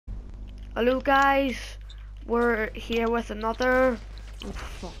Hello guys, we're here with another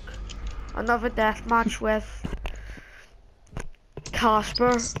another deathmatch with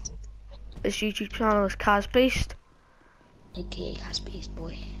Casper. His YouTube channel is Casbeast. AKA Casbeast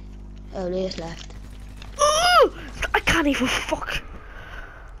boy. Oh, Leah's left. Oh, I can't even fuck.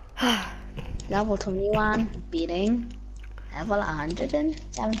 Level 21 beating level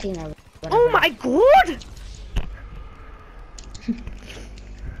 117 or whatever. Oh my god!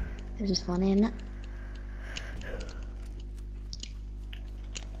 This is funny, isn't it?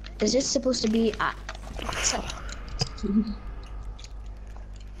 Is this supposed to be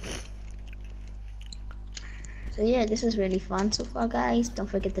So yeah, this is really fun so far, guys. Don't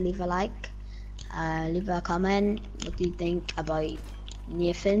forget to leave a like, leave a comment. What do you think about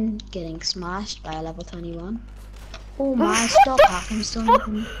Nathan getting smashed by a level 21? Oh my, stop hacking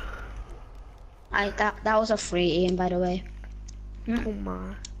something. That was a free aim, by the way. Oh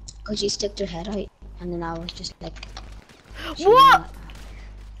my. Cause you stuck your head out, and then I was just like, what?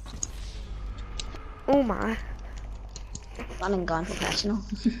 Oh my. Run and gun professional.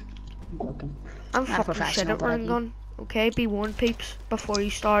 I'm joking. I'm fucking shit at run and gun. Okay, be warned peeps, before you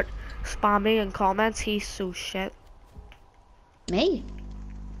start spamming in comments, he's so shit. Me?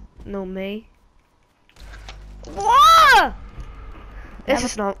 No, me. What? This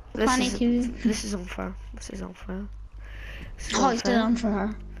is not, this is unfair. This is unfair. This is unfair. Oh, it's done for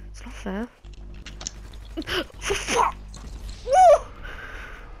her. It's not fair. For fuck! Woo!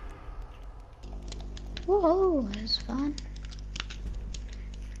 Whoa, that's fun.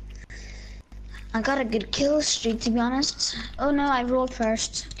 I got a good kill streak, to be honest. Oh no, I rolled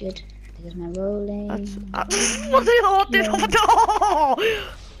first. Good. Because my rolling.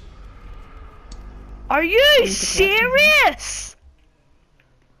 Are you serious?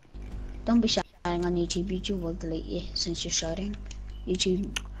 Don't be shouting on YouTube. YouTube will delete you since you're shouting.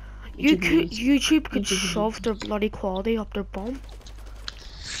 YouTube could shove their bloody quality up their bum.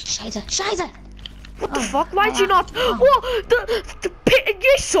 Scheiße, Scheiße! What the fuck? Why'd you not? What?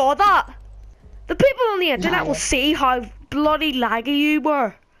 You saw that? The people on the internet will see how bloody laggy you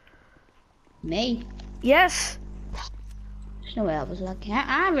were. Me? Yes. There's no way I was lucky.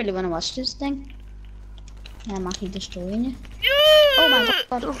 I really want to watch this thing. Yeah, I'm actually destroying you. Oh my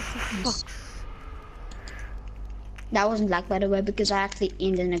god. Oh, fuck. That wasn't lag, by the way, because I actually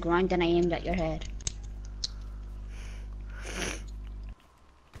aimed in the ground and I aimed at your head.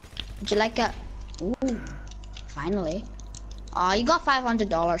 Would you like a... Ooh, finally. Oh, you got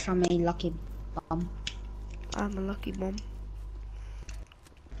 $500 from me, lucky bum. I'm a lucky bum.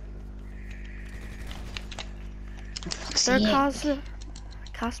 There,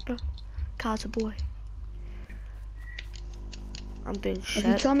 Casper boy. I'm doing shit. If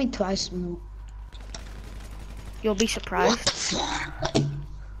you kill me twice more, you'll be surprised.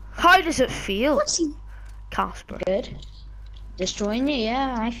 How does it feel, Casper? Good. Destroying you,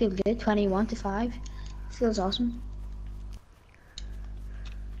 yeah, I feel good. 21-5. Feels awesome.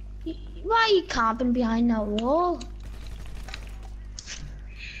 Why are you camping behind that wall?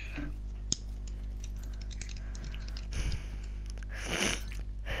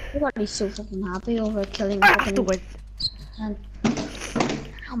 Everybody's so fucking happy over killing I have to win. And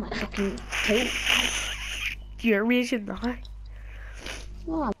how am I fucking killed? You're raging now.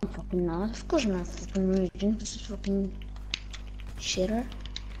 Oh, I'm fucking not. Of course I'm not fucking raging. This is fucking shitter.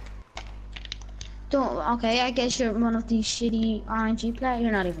 Don't. Okay, I guess you're one of these shitty RNG players.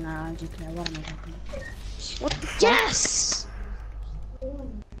 You're not even an RNG player. What am I talking about? What the fuck? Yes!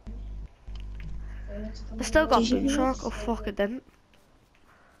 I still got Boom Shark. Oh fuck, I didn't.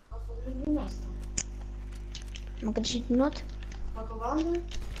 Mogę ci minut?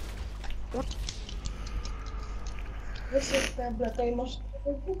 What? Wysyp tableta i masz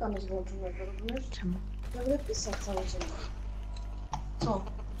Facebooka mieć włączonego, rozumiesz? Czemu? Będę pisać cały dzień. Co?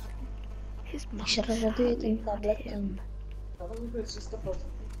 His Jak się rozładuje ten tablet, To może być 100%.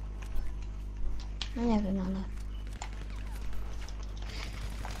 no nie wiem, ale...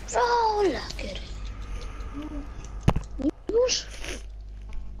 Roller! Już?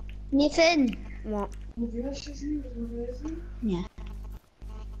 Nie ten! What? Mówiłaś się z nim? Rozmawiałeś z nim? Nie,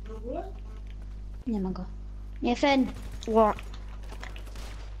 W ogóle? nie ma go. Nie ten! What?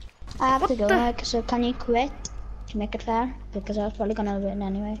 I have to What go, the- like, so can you quit to make it fair? Because I was probably gonna win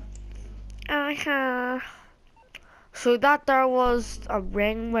anyway. So that there was a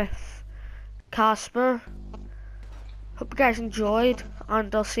ring with Casper. Hope you guys enjoyed,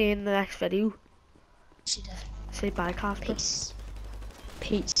 and I'll see you in the next video. See that. Say bye, Casper. Peace.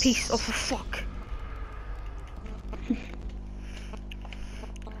 Peace. Peace. Oh, for fuck.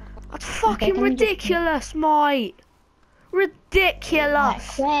 That's fucking can we just- ridiculous, mate.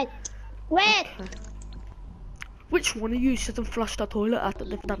 Ridiculous. Quit. Wait! Which one of you sit and flush the toilet after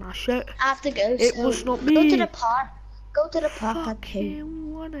they've done that shit? I have to go. It so was not Go me. to the park. Go to the park at 2.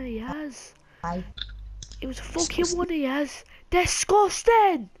 Fucking one of yous. Bye. It was fucking one of yous.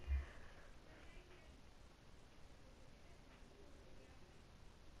 Disgusting!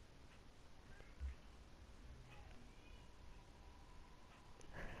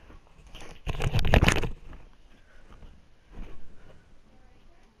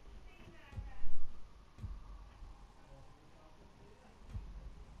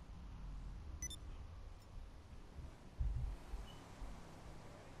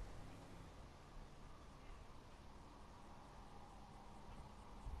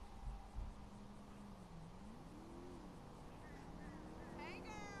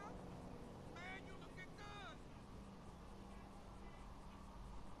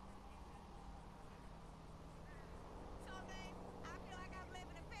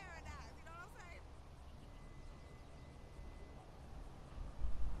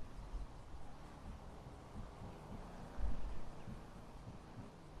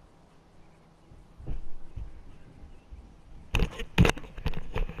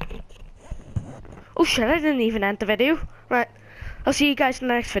 Oh shit, I didn't even end the video. Right, I'll see you guys in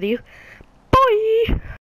the next video. Bye!